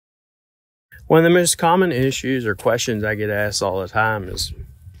One of the most common issues or questions I get asked all the time is,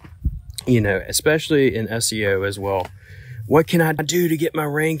 especially in SEO as well, what can I do to get my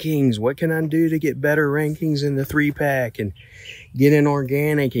rankings? What can I do to get better rankings in the 3-pack and get in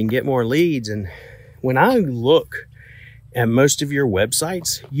organic and get more leads? And when I look at most of your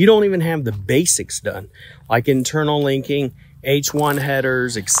websites, you don't even have the basics done, like internal linking, H1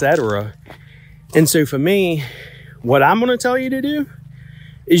 headers, etc. And so for me, what I'm going to tell you to do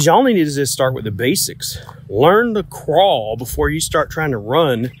is y'all need to just start with the basics. Learn to crawl before you start trying to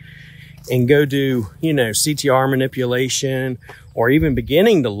run and go do, CTR manipulation, or even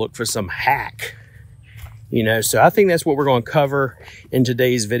beginning to look for some hack. So I think that's what we're going to cover in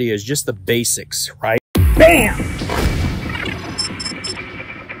today's video, is just the basics, right? Bam!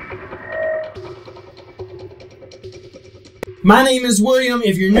 My name is William.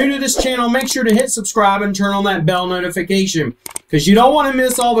 If you're new to this channel, make sure to hit subscribe and turn on that bell notification, because you don't want to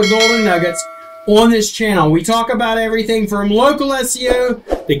miss all the golden nuggets on this channel. We talk about everything from local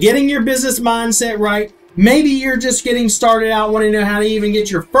SEO to getting your business mindset right. Maybe you're just getting started out, wanting to know how to even get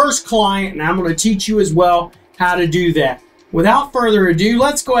your first client, and I'm going to teach you as well how to do that. Without further ado,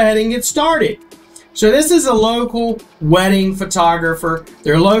 let's go ahead and get started. So this is a local wedding photographer.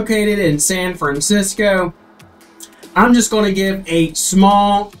 They're located in San Francisco. I'm just going to give a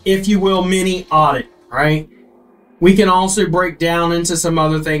small, if you will, mini audit, right? We can also break down into some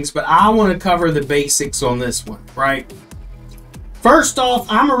other things, but I want to cover the basics on this one, right? First off,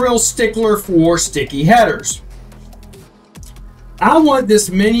 I'm a real stickler for sticky headers. I want this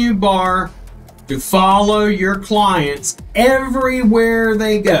menu bar to follow your clients everywhere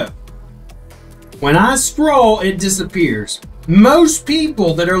they go. When I scroll, it disappears. Most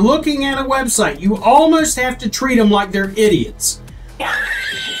people that are looking at a website, you almost have to treat them like they're idiots.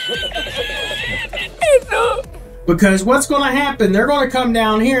 Because what's going to happen, they're going to come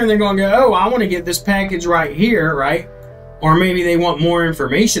down here and they're going to go, oh, I want to get this package right here, right? Or maybe they want more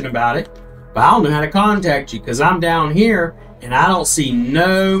information about it, but I don't know how to contact you because I'm down here and I don't see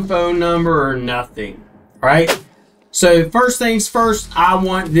no phone number or nothing, right? So first things first, I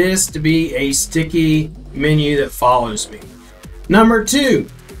want this to be a sticky menu that follows me. Number two,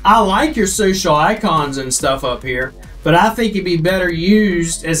 I like your social icons and stuff up here, but I think it'd be better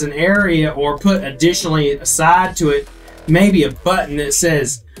used as an area, or put additionally aside to it, maybe a button that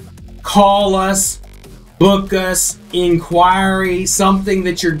says call us, book us, inquiry, something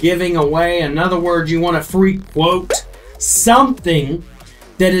that you're giving away. In other words, you want a free quote, something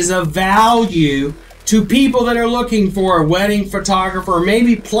that is of value to people that are looking for a wedding photographer,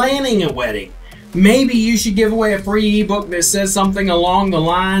 maybe planning a wedding. Maybe you should give away a free ebook that says something along the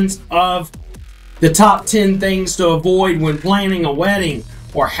lines of the top 10 things to avoid when planning a wedding,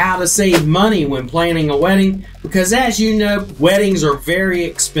 or how to save money when planning a wedding, because as you know, weddings are very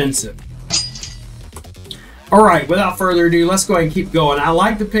expensive. All right, without further ado, let's go ahead and keep going. I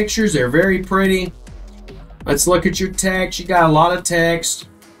like the pictures, they're very pretty. Let's look at your text. You got a lot of text.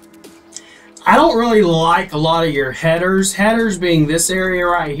 I don't really like a lot of your headers. Headers being this area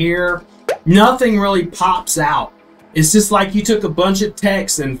right here. Nothing really pops out. It's just like you took a bunch of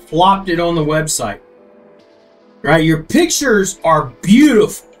text and flopped it on the website, right? Your pictures are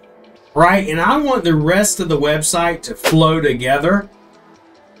beautiful, right? And I want the rest of the website to flow together.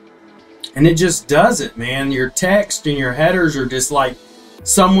 And it just doesn't, man. Your text and your headers are just like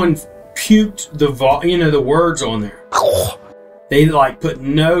someone puked the words on there. They like put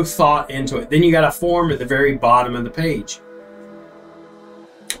no thought into it. Then you got a form at the very bottom of the page.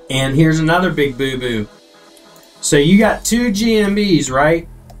 And here's another big boo-boo. So you got 2 GMBs, right?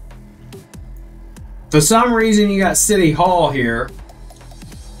 For some reason you got City Hall here,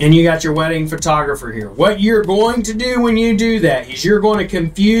 and you got your wedding photographer here. What you're going to do when you do that is you're going to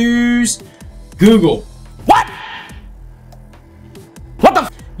confuse Google. What? What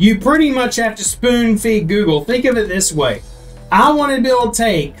the? You pretty much have to spoon feed Google. Think of it this way. I want to be able to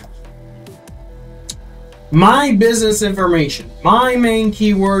take my business information, my main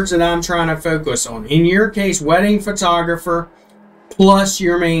keywords that I'm trying to focus on. In your case, wedding photographer plus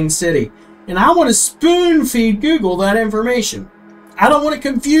your main city. And I want to spoon feed Google that information. I don't want to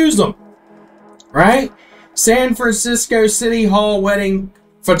confuse them, right? San Francisco City Hall wedding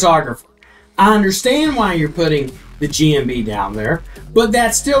photographer. I understand why you're putting the GMB down there, but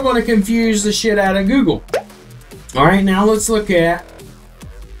that's still going to confuse the shit out of Google. All right, now let's look at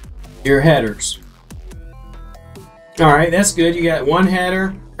your headers. All right, that's good. You got 1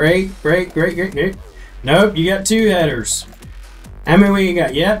 header. Great. Nope, you got 2 headers. How many you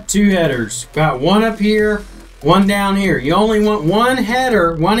got? Yep, 2 headers. Got 1 up here, 1 down here. You only want 1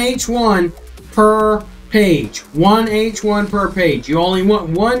 header, 1 H1 per page, one H1 per page. You only want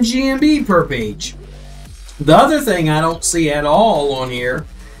one GMB per page. The other thing I don't see at all on here,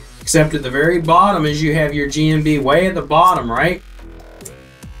 except at the very bottom, is you have your GMB way at the bottom, right?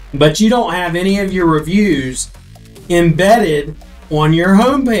 But you don't have any of your reviews embedded on your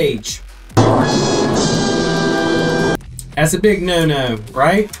home page. That's a big no-no,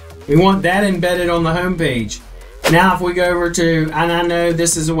 right? We want that embedded on the home page. Now if we go over to, and I know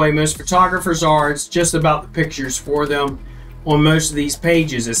this is the way most photographers are, it's just about the pictures for them on most of these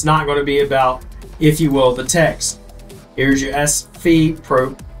pages. It's not going to be about, if you will, the text. Here's your SV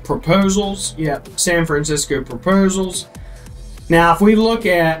proposals. Yep, San Francisco proposals. Now if we look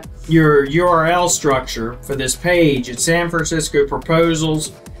at your URL structure for this page, it's San Francisco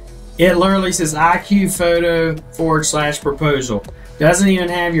proposals. It literally says IQ photo / proposal. Doesn't even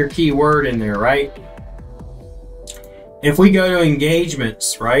have your keyword in there, right? If we go to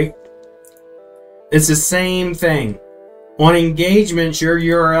engagements, right, it's the same thing. On engagements, your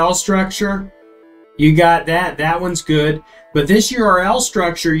URL structure, you got that. That one's good. But this URL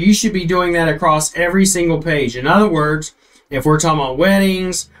structure, you should be doing that across every single page. In other words, if we're talking about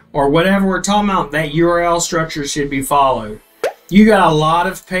weddings or whatever we're talking about, that URL structure should be followed. You got a lot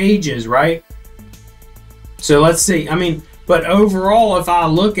of pages, right? So let's see. I mean, but overall, if I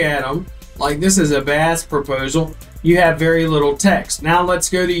look at them, like this is a bath proposal, you have very little text. Now let's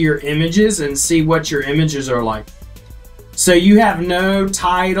go to your images and see what your images are like. So you have no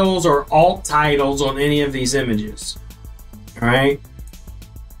titles or alt titles on any of these images. All right.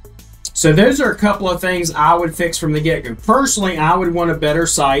 So those are a couple of things I would fix from the get-go. Personally, I would want a better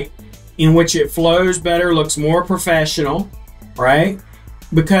site in which it flows better, looks more professional, right?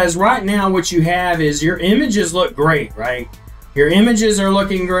 Because right now what you have is your images look great, right? Your images are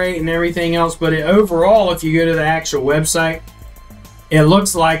looking great and everything else, but overall, if you go to the actual website, it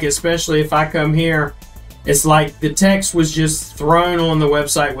looks like, especially if I come here, it's like the text was just thrown on the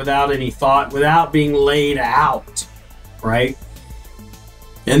website without any thought, without being laid out, right?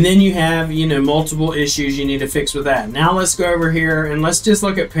 And then you have, you know, multiple issues you need to fix with that. Now let's go over here and let's just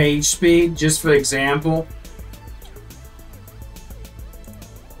look at page speed, just for example.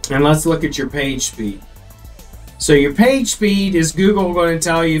 And let's look at your page speed. So your page speed is Google going to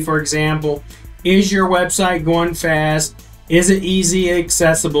tell you, for example, is your website going fast? Is it easy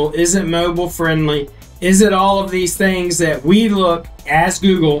accessible? Is it mobile friendly? Is it all of these things that we look as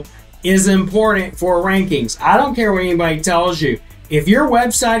Google is important for rankings? I don't care what anybody tells you. If your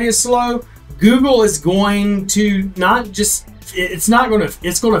website is slow, Google is going to not just, it's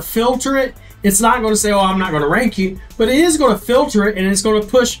going to filter it. It's not going to say, oh, I'm not going to rank you, but it is going to filter it and it's going to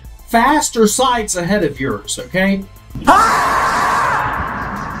push faster sites ahead of yours, okay?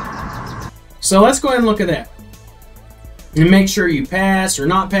 So let's go ahead and look at that. And make sure you pass or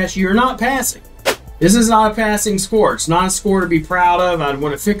not pass. You're not passing. This is not a passing score. It's not a score to be proud of. I'd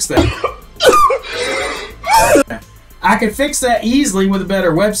want to fix that. I could fix that easily with a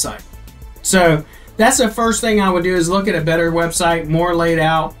better website. So that's the first thing I would do, is look at a better website, more laid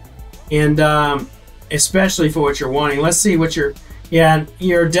out, and especially for what you're wanting. Let's see what your, yeah,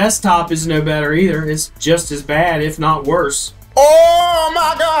 your desktop is no better either. It's just as bad, if not worse. Oh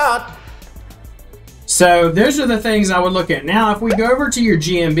my God! So those are the things I would look at. Now, if we go over to your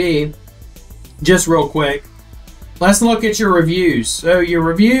GMB, just real quick, let's look at your reviews. So your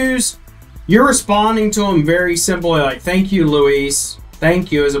reviews, you're responding to them very simply, like, thank you, Luis.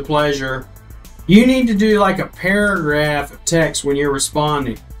 Thank you, it's a pleasure. You need to do like a paragraph of text when you're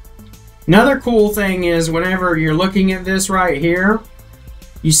responding. Another cool thing is, whenever you're looking at this right here,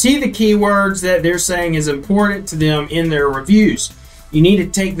 you see the keywords that they're saying is important to them in their reviews. You need to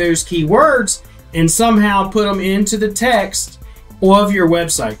take those keywords and somehow put them into the text of your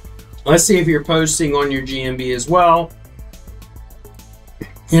website. Let's see if you're posting on your GMB as well,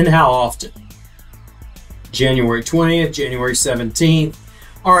 and how often. January 20th, January 17th.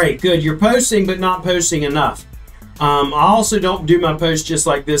 All right, good. You're posting, but not posting enough. I also don't do my posts just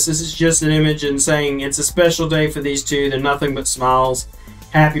like this. This is just an image and saying it's a special day for these two. They're nothing but smiles.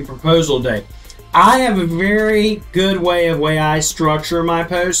 Happy proposal day. I have a very good way I structure my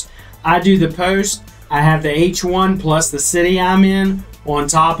posts. I do the post. I have the H1 plus the city I'm in. On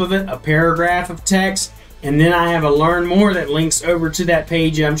top of it, a paragraph of text. And then I have a learn more that links over to that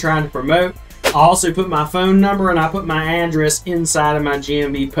page I'm trying to promote. I also put my phone number and I put my address inside of my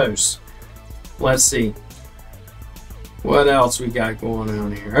GMB posts. Let's see. What else we got going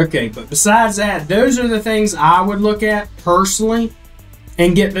on here? Okay, but besides that, those are the things I would look at personally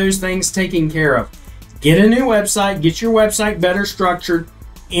and get those things taken care of. Get a new website, get your website better structured,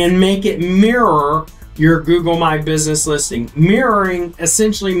 and make it mirror your Google My Business listing. Mirroring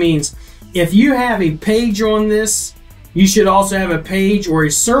essentially means if you have a page on this, you should also have a page or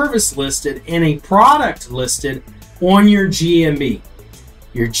a service listed and a product listed on your GMB.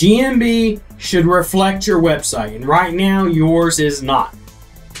 Your GMB should reflect your website, and right now yours is not.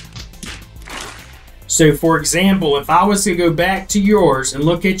 So for example, if I was to go back to yours and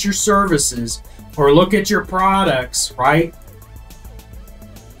look at your services or look at your products, right?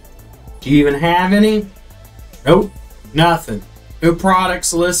 Do you even have any? Nope, nothing. No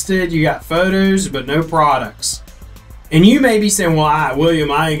products listed. You got photos, but no products. And you may be saying, well,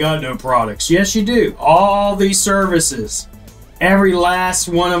 William, I ain't got no products. Yes, you do. All these services, every last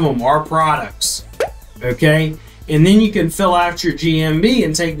one of them are products. Okay? And then you can fill out your GMB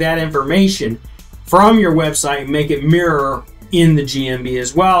and take that information from your website and make it mirror in the GMB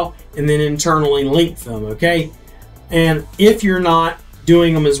as well, and then internally link them, okay? And if you're not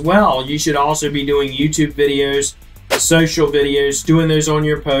doing them as well, you should also be doing YouTube videos, social videos, doing those on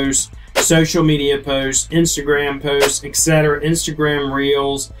your posts, social media posts, Instagram posts, etc., Instagram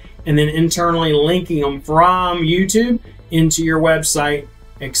Reels, and then internally linking them from YouTube into your website,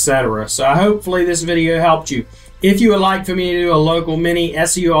 etc. So hopefully this video helped you. If you would like for me to do a local mini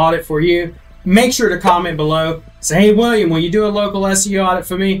SEO audit for you, make sure to comment below. Say, hey William, will you do a local SEO audit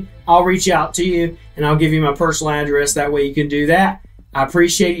for me? I'll reach out to you and I'll give you my personal address. That way you can do that. I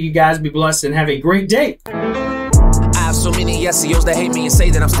appreciate you guys. Be blessed and have a great day. I have so many SEOs that hate me and say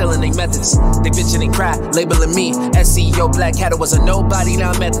that I'm still in their methods. They bitch and they cry, labeling me SEO Black Hat. Was a nobody,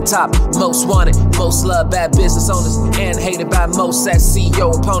 now I'm at the top. Most wanted, most loved, bad business owners, and hated by most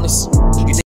SEO opponents.